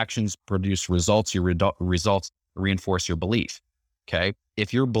 Actions produce results. Your results reinforce your belief. Okay.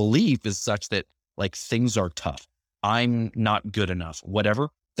 If your belief is such that like things are tough, I'm not good enough, whatever,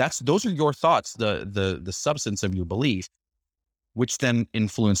 those are your thoughts, the substance of your belief, which then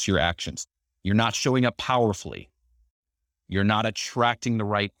influence your actions. You're not showing up powerfully. You're not attracting the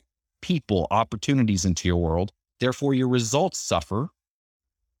right people, opportunities into your world. Therefore, your results suffer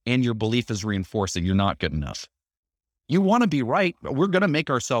and your belief is reinforced that you're not good enough. You want to be right, but we're going to make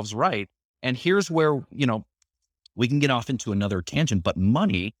ourselves right. And here's where, we can get off into another tangent, but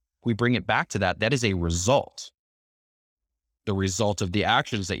money, we bring it back to that is a result. The result of the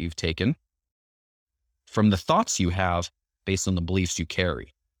actions that you've taken from the thoughts you have based on the beliefs you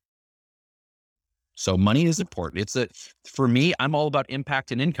carry. So money is important. For me, I'm all about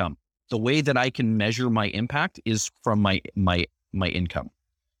impact and income. The way that I can measure my impact is from my income.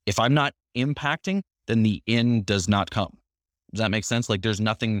 If I'm not impacting, then the in does not come. Does that make sense? Like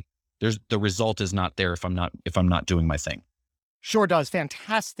the result is not there if I'm not doing my thing. Sure does.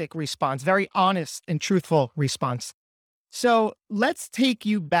 Fantastic response. Very honest and truthful response. So let's take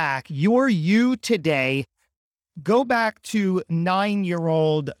you back. You're you today. Go back to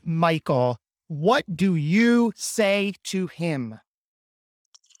 9-year-old Michael. What do you say to him?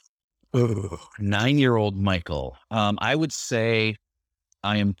 Ooh, 9-year-old Michael. I would say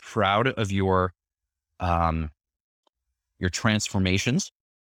I am proud of your transformations,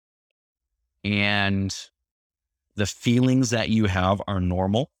 and the feelings that you have are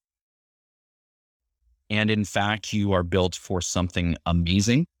normal. And in fact, you are built for something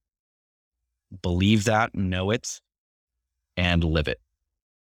amazing. Believe that, know it, and live it.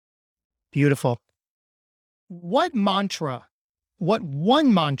 Beautiful. What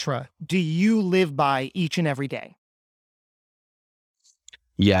one mantra do you live by each and every day?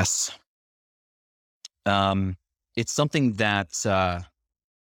 Yes. It's something that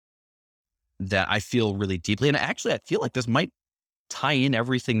I feel really deeply. And actually, I feel like this might tie in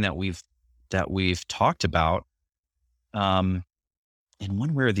everything that we've talked about, in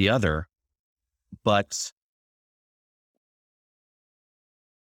one way or the other. But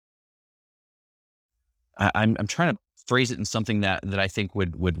I'm trying to phrase it in something that I think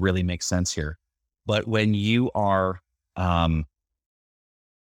would really make sense here. But when you're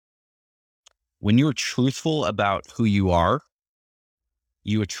truthful about who you are,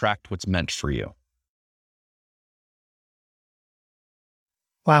 you attract what's meant for you.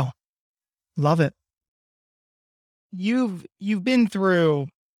 Wow. Love it. You've been through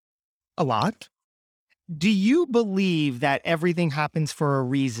a lot. Do you believe that everything happens for a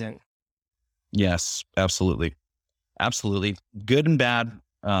reason? Yes, absolutely. Absolutely. Good and bad.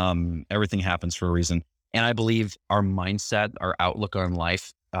 Everything happens for a reason. And I believe our mindset, our outlook on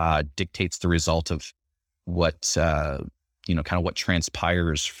life, dictates the result of what, kind of what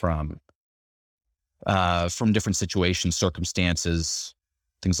transpires from different situations, circumstances,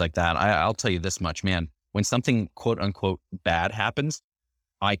 things like that. I'll tell you this much, man, when something quote unquote bad happens,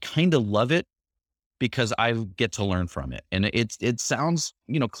 I kind of love it because I get to learn from it. And it sounds,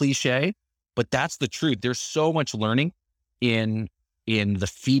 cliche, but that's the truth. There's so much learning in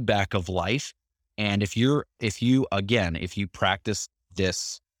the feedback of life. And if you practice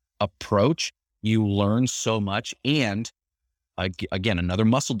this approach, you learn so much. And again, another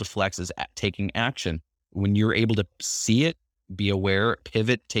muscle to flex is taking action. When you're able to see it, be aware,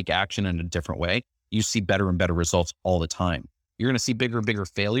 pivot, take action in a different way, you see better and better results all the time. You're going to see bigger and bigger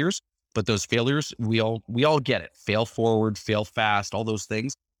failures, but those failures, we all get it. Fail forward, fail fast, all those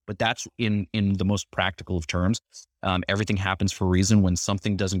things. But that's in the most practical of terms. Everything happens for a reason. When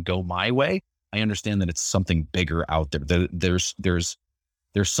something doesn't go my way, I understand that it's something bigger out there. There's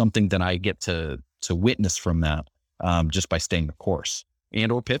something that I get to witness from that, just by staying the course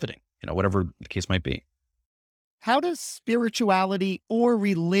and or pivoting, whatever the case might be. How does spirituality or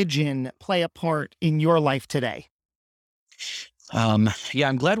religion play a part in your life today? Yeah,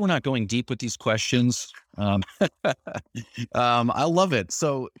 I'm glad we're not going deep with these questions. I love it.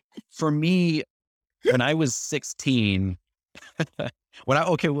 So for me, when I was 16,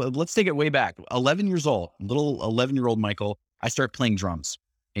 okay, well, let's take it way back. 11 years old, little 11-year-old Michael, I start playing drums,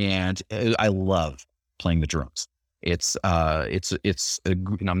 and I love playing the drums. It's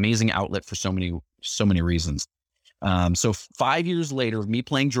an amazing outlet for so many reasons. So 5 years later of me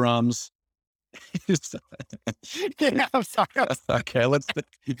playing drums. Yeah, I'm sorry. Okay,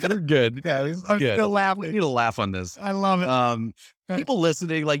 they're good. Yeah, I'm Good. still We laughing. need to laugh on this. I love it. People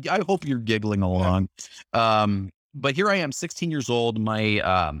listening, like, I hope you're giggling along. But here I am, 16 years old.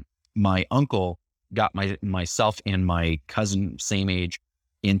 My uncle got myself and my cousin, same age,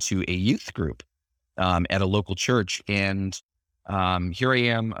 into a youth group at a local church. And here I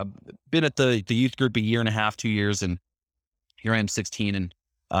am, been at the youth group a year and a half, 2 years, and here I am 16. And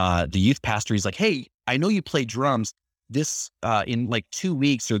the youth pastor, he's like, "Hey, I know you play drums. This in like 2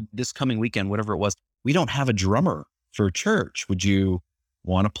 weeks or this coming weekend, whatever it was, we don't have a drummer for church. Would you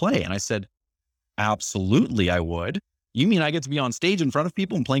want to play?" And I said, "Absolutely, I would. You mean I get to be on stage in front of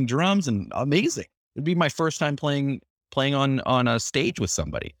people and playing drums? And amazing. It'd be my first time playing on a stage with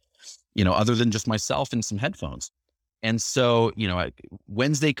somebody, other than just myself and some headphones." And so,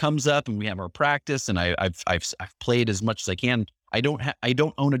 Wednesday comes up and we have our practice, and I've played as much as I can. I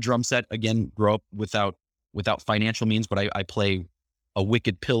don't own a drum set. Again, grow up without financial means, but I play a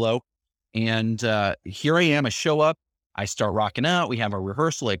wicked pillow. And here I am. I show up. I start rocking out. We have a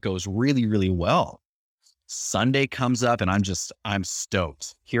rehearsal. It goes really, really well. Sunday comes up, and I'm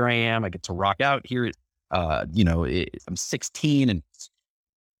stoked. Here I am. I get to rock out here. I'm 16, and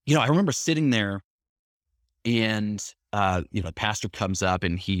I remember sitting there, and the pastor comes up,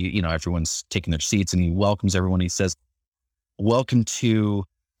 and he, everyone's taking their seats, and he welcomes everyone. He says, welcome to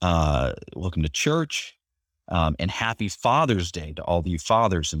church, and happy Father's Day to all of you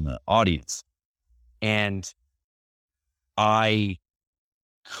fathers in the audience. And I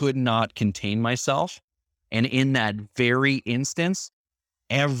could not contain myself. And in that very instance,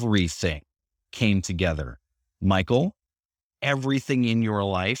 everything came together. Michael, everything in your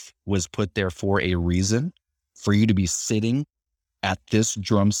life was put there for a reason, for you to be sitting at this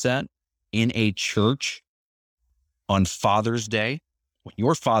drum set in a church on Father's Day, when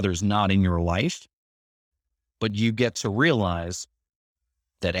your father's not in your life, but you get to realize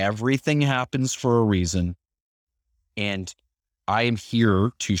that everything happens for a reason, and I am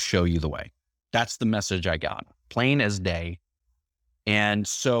here to show you the way. That's the message I got, plain as day. And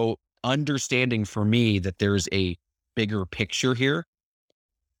so understanding for me that there's a bigger picture here,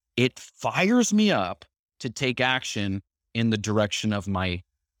 it fires me up to take action in the direction of my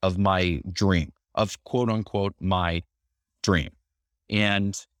dream, of quote unquote my dream.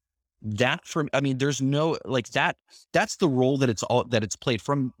 And that there's no like that. That's the role that it's played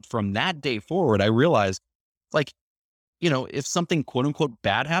from that day forward. I realized, like, if something quote unquote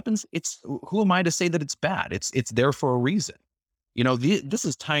bad happens, who am I to say that it's bad? It's there for a reason. This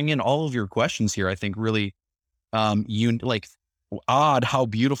is tying in all of your questions here. I think really, odd how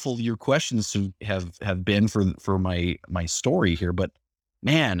beautiful your questions have been for my story here. But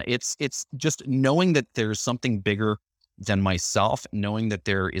man, it's just knowing that there's something bigger than myself, knowing that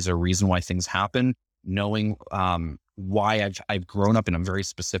there is a reason why things happen, knowing why I've grown up in a very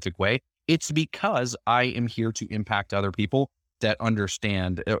specific way. It's because I am here to impact other people that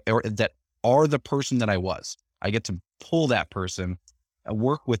understand or that are the person that I was. I get to pull that person,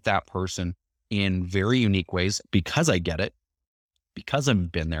 work with that person in very unique ways because I get it, because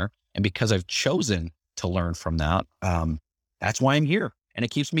I've been there, and because I've chosen to learn from that. That's why I'm here. And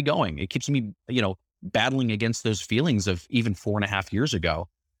it keeps me going. It keeps me, battling against those feelings of even 4.5 years ago,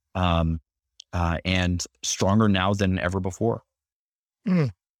 and stronger now than ever before.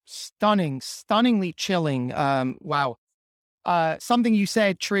 Stunningly chilling. Wow. Something you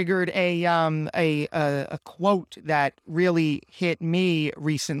said triggered a quote that really hit me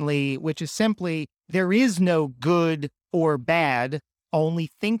recently, which is simply, "There is no good or bad,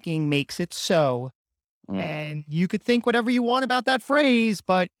 only thinking makes it so." And you could think whatever you want about that phrase,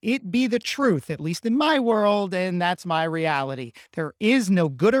 but it be the truth, at least in my world, and that's my reality. There is no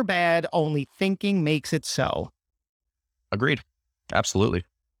good or bad, only thinking makes it so. Agreed. Absolutely.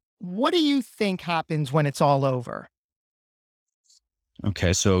 What do you think happens when it's all over?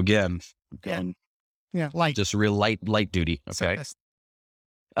 Okay. So again, Like just real light duty. Okay. surface.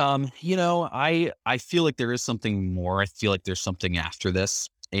 I feel like there is something more. I feel like there's something after this.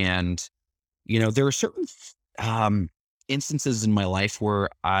 And, there are certain instances in my life where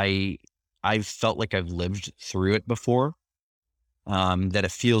I've felt like I've lived through it before. That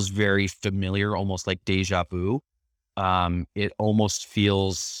it feels very familiar, almost like deja vu. It almost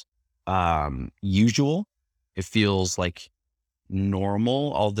feels usual. It feels like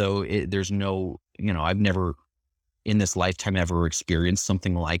normal, although there's no, I've never in this lifetime ever experienced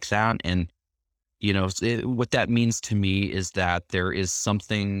something like that. And, what that means to me is that there is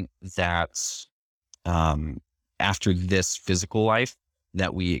something that's after this physical life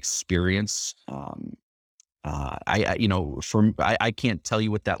that we experience. I can't tell you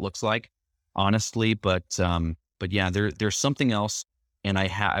what that looks like, honestly, but yeah, there's something else. And I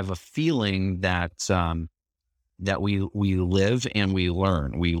have a feeling that, that we live and we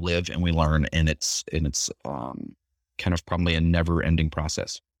learn, and it's kind of probably a never ending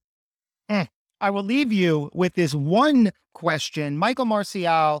process. I will leave you with this one question. Michael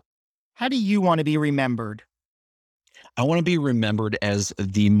Marcial, how do you want to be remembered? I want to be remembered as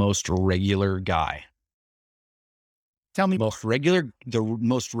the most regular guy. Tell me. The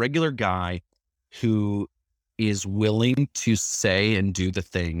most regular guy who is willing to say and do the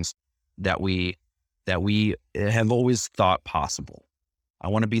things that we have always thought possible. I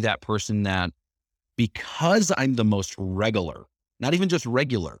want to be that person that, because I'm the most regular, not even just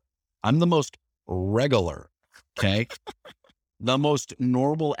regular, I'm the most regular, okay? The most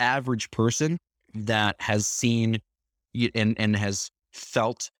normal, average person that has seen and has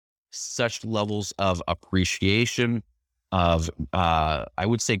felt such levels of appreciation, of I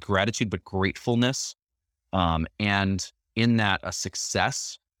would say gratitude, but gratefulness, and in that a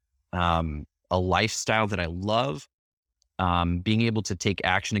success, a lifestyle that I love, being able to take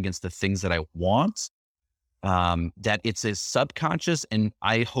action against the things that I want, that it's a subconscious, and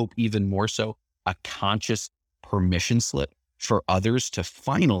I hope even more so, a conscious permission slip for others to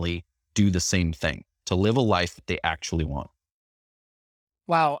finally do the same thing, to live a life that they actually want.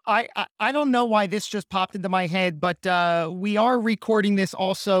 Wow. I don't know why this just popped into my head, but we are recording this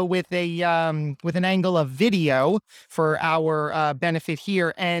also with an angle of video for our benefit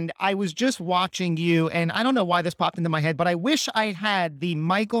here. And I was just watching you, and I don't know why this popped into my head, but I wish I had the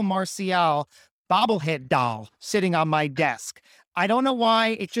Michael Marcial bobblehead doll sitting on my desk. I don't know why.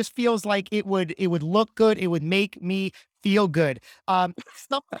 It just feels like it would look good. It would make me feel good.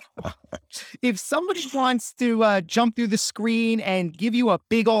 So, if somebody wants to jump through the screen and give you a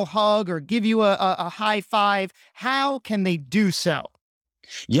big old hug or give you a high five, how can they do so?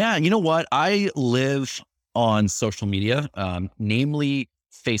 Yeah, you know what? I live on social media, namely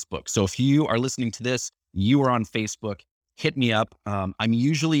Facebook. So if you are listening to this, you are on Facebook, hit me up. I'm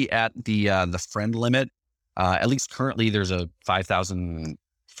usually at the friend limit. At least currently, there's a 5,000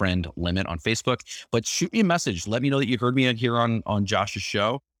 friend limit on Facebook. But shoot me a message. Let me know that you heard me here on Josh's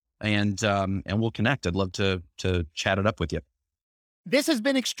show, and we'll connect. I'd love to chat it up with you. This has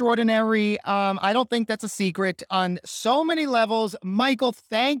been extraordinary. I don't think that's a secret on so many levels. Michael,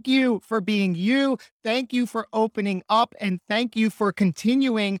 thank you for being you. Thank you for opening up, and thank you for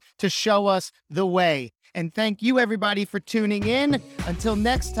continuing to show us the way. And thank you, everybody, for tuning in. Until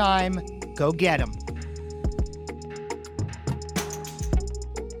next time, go get 'em.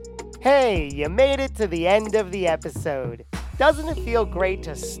 Hey, you made it to the end of the episode. Doesn't it feel great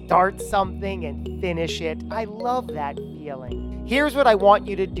to start something and finish it? I love that feeling. Here's what I want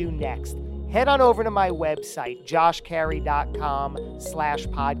you to do next. Head on over to my website,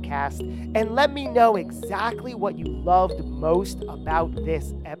 joshcarey.com/podcast, and let me know exactly what you loved most about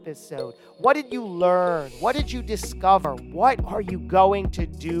this episode. What did you learn? What did you discover? What are you going to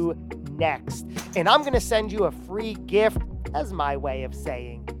do next? And I'm going to send you a free gift as my way of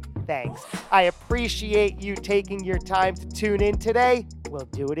saying thanks. I appreciate you taking your time to tune in today. We'll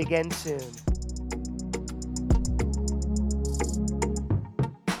do it again soon.